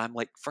 And I'm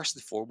like, first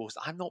and foremost,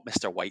 I'm not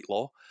Mr.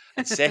 Whitelaw,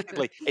 and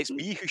secondly, it's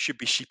me who should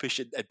be sheepish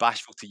and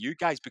bashful to you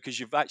guys, because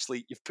you've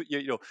put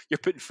you're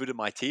putting food on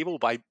my table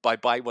by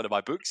buying one of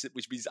my books,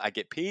 which means I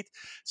get paid.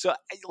 So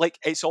like,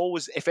 it's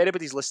always, if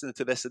anybody's listening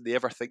to this and they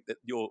ever think that,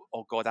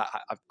 oh God,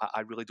 I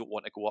really don't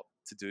want to go up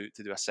to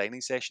do a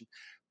signing session,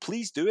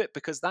 please do it,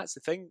 because that's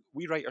the thing.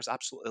 We writers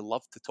absolutely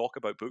love to talk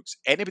about books,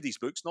 anybody's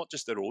books, not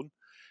just their own,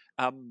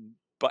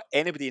 but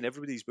anybody and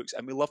everybody's books,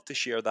 and we love to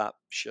share that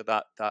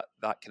kind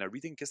of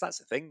reading, because that's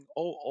the thing.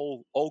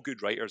 All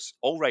good writers,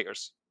 all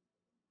writers,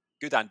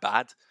 good and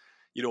bad,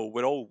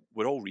 we're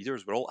all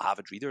readers. We're all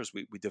avid readers.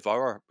 We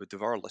devour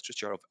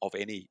literature of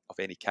any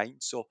kind.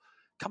 So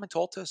come and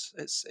talk to us.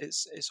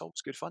 It's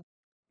always good fun.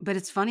 But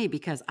it's funny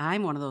because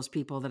I'm one of those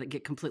people that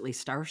get completely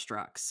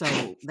starstruck.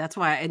 So that's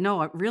why I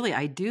know, really,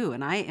 I do.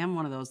 And I am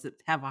one of those that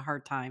have a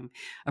hard time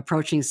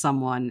approaching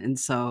someone. And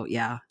so,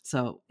 yeah,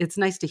 so it's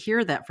nice to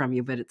hear that from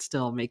you, but it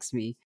still makes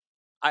me.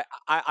 I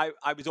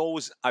would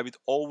always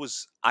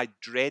I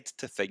dread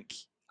to think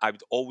I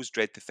would always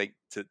dread to think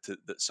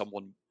that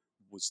someone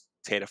was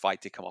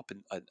terrified to come up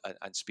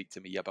and speak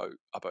to me about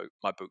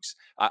my books.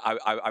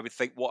 I would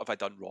think, what have I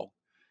done wrong?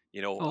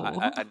 Oh,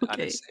 And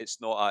okay.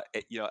 it's not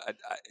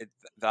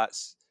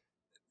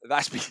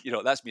that's me,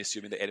 that's me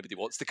assuming that anybody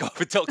wants to come up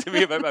and talk to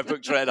me about my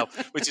books right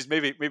enough, which is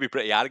maybe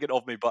pretty arrogant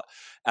of me, but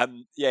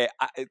yeah,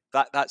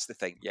 that's the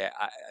thing. Yeah,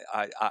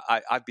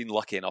 I've been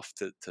lucky enough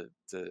to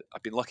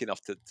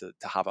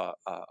have a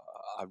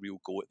real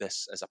go at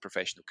this as a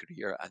professional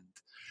career, and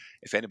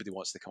if anybody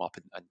wants to come up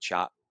and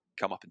chat,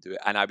 come up and do it,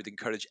 and I would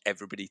encourage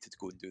everybody to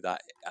go and do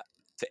that,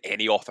 to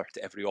any author,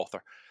 to every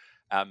author.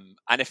 And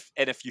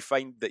if you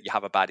find that you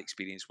have a bad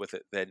experience with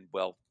it, then,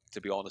 well, to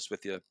be honest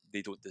with you,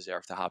 they don't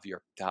deserve to have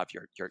your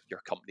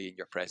company and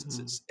your presence.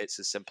 Mm. It's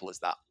as simple as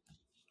that.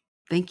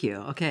 Thank you.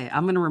 Okay,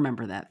 I'm going to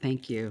remember that.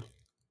 Thank you.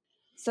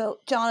 So,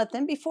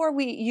 Jonathan, before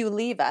you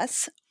leave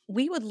us,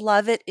 we would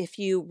love it if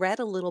you read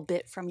a little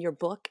bit from your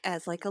book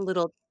as like a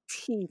little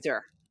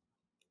teaser.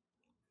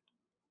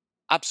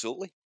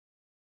 Absolutely,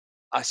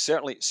 I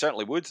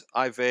certainly would.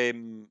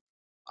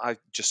 I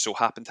just so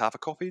happen to have a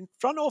copy in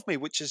front of me,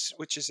 which is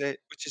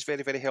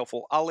very, very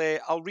helpful.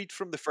 I'll read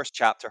from the first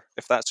chapter,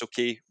 if that's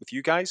okay with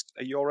you guys.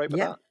 Are you all right with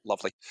Yeah. that?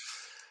 Lovely.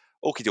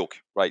 Okie doke.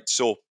 Right.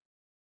 So,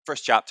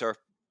 first chapter.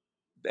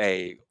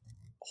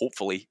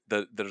 Hopefully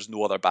there's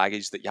no other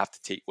baggage that you have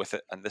to take with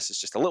it, and this is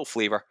just a little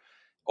flavour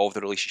of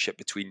the relationship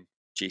between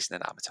Jason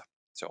and Amita.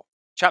 So,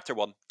 chapter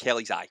 1,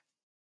 Kelly's Eye.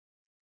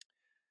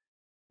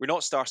 We're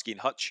not Starsky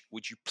and Hutch.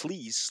 Would you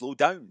please slow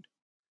down?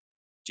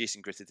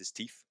 Jason gritted his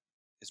teeth.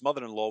 His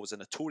mother-in-law was a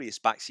notorious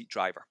backseat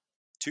driver.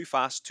 Too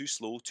fast, too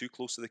slow, too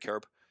close to the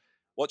curb.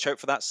 Watch out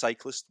for that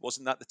cyclist.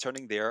 Wasn't that the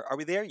turning there? Are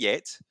we there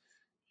yet?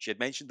 She had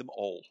mentioned them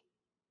all.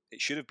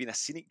 It should have been a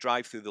scenic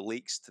drive through the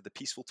lakes to the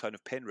peaceful town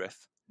of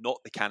Penrith, not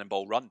the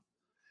Cannonball Run.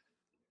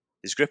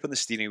 His grip on the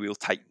steering wheel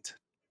tightened.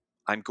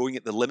 I'm going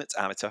at the limit,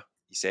 Amita,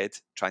 he said,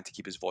 trying to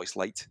keep his voice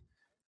light.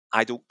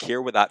 I don't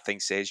care what that thing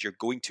says. You're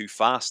going too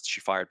fast,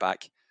 she fired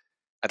back.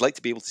 I'd like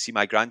to be able to see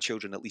my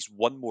grandchildren at least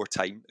one more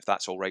time, if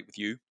that's all right with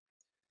you.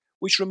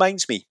 Which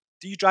reminds me,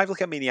 do you drive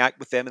like a maniac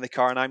with them in the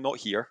car and I'm not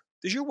here?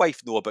 Does your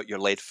wife know about your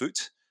lead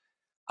foot?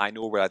 I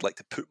know where I'd like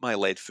to put my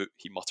lead foot,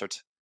 he muttered.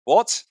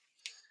 What?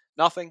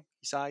 Nothing,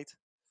 he sighed.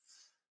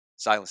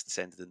 Silence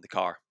descended in the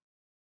car.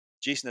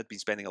 Jason had been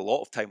spending a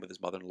lot of time with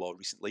his mother-in-law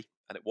recently,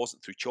 and it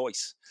wasn't through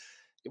choice.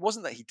 It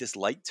wasn't that he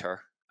disliked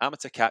her.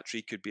 Amita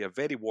Khatri could be a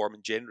very warm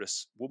and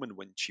generous woman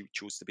when she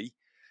chose to be.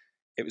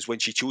 It was when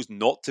she chose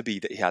not to be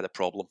that he had a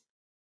problem.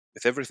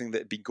 With everything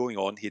that had been going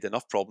on, he had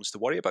enough problems to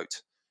worry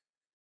about.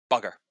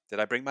 Bugger, did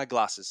I bring my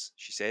glasses?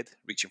 She said,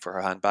 reaching for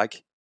her handbag.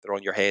 They're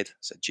on your head,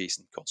 said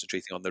Jason,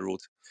 concentrating on the road.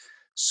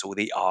 So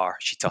they are,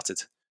 she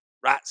tutted.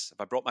 Rats, have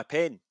I brought my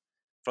pen?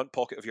 Front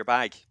pocket of your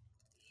bag.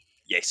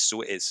 Yes,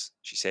 so it is,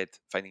 she said,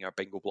 finding her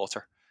bingo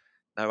blotter.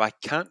 Now, I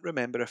can't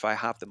remember if I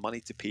have the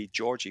money to pay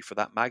Georgie for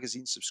that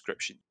magazine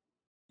subscription.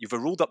 You've a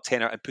rolled up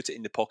tenner and put it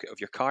in the pocket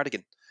of your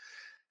cardigan.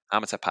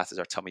 Amita patted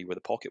her tummy where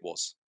the pocket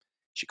was.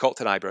 She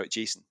cocked an eyebrow at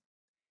Jason.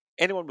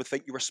 Anyone would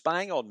think you were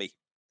spying on me.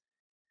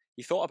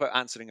 He thought about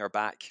answering her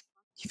back.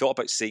 He thought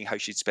about saying how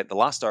she'd spent the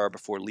last hour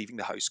before leaving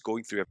the house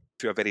going through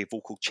a very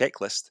vocal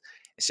checklist,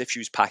 as if she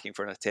was packing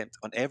for an attempt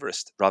on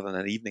Everest rather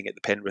than an evening at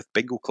the Penrith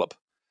Bingo Club.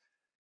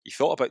 He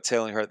thought about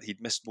telling her that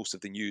he'd missed most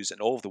of the news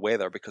and all of the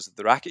weather because of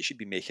the racket she'd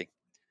been making.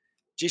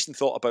 Jason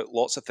thought about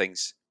lots of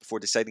things before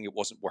deciding it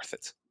wasn't worth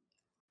it.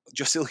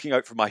 Just looking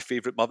out for my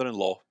favourite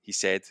mother-in-law, he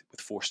said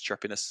with forced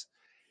chirpiness.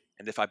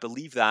 And if I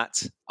believe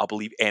that, I'll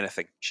believe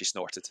anything, she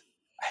snorted,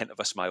 a hint of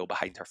a smile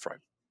behind her frown.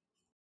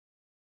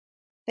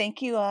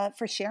 Thank you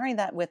for sharing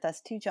that with us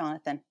too,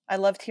 Jonathan. I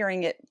loved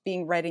hearing it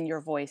being read in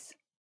your voice.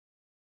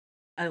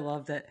 I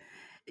loved it.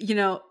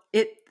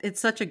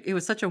 It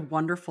was such a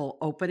wonderful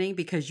opening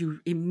because you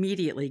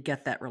immediately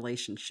get that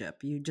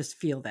relationship. You just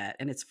feel that,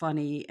 and it's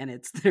funny, and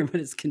it's there, but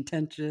it's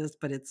contentious,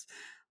 but it's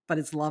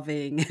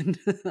loving, and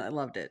I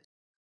loved it.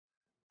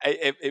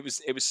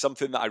 It was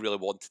something that I really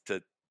wanted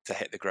to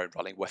hit the ground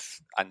running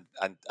with, and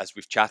as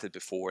we've chatted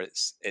before,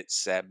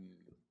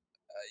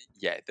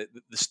 yeah,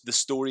 the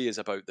story is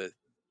about the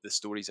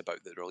stories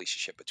about the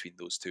relationship between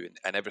those two,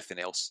 and everything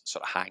else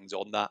sort of hangs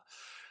on that.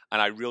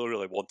 And I really,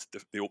 really wanted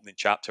the opening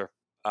chapter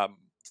um,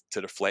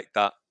 to reflect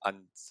that,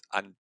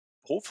 and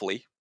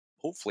hopefully,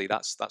 hopefully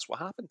that's what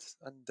happened.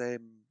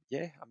 And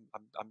yeah,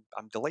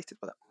 I'm delighted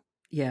with it.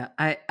 Yeah,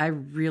 I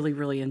really,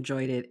 really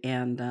enjoyed it,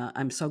 and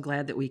I'm so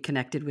glad that we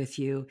connected with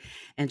you.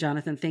 And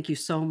Jonathan, thank you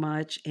so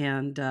much.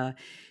 And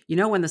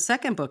when the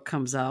second book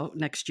comes out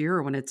next year,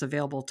 or when it's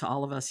available to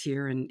all of us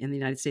here in the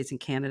United States and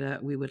Canada,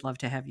 we would love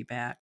to have you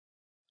back.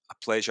 A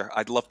pleasure.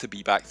 I'd love to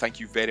be back. Thank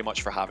you very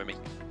much for having me.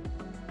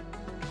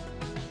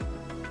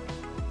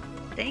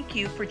 Thank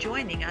you for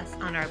joining us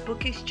on our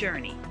bookish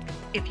journey.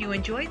 If you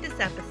enjoyed this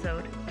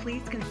episode,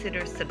 please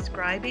consider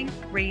subscribing,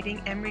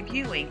 rating, and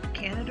reviewing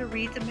Canada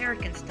Reads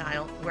American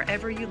Style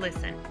wherever you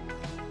listen.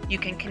 You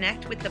can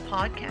connect with the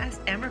podcast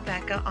and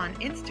Rebecca on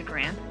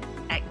Instagram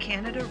at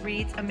Canada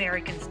Reads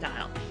American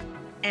Style,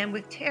 and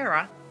with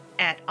Tara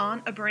at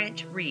On a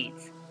Branch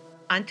Reads.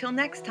 Until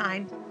next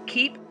time,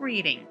 keep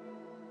reading.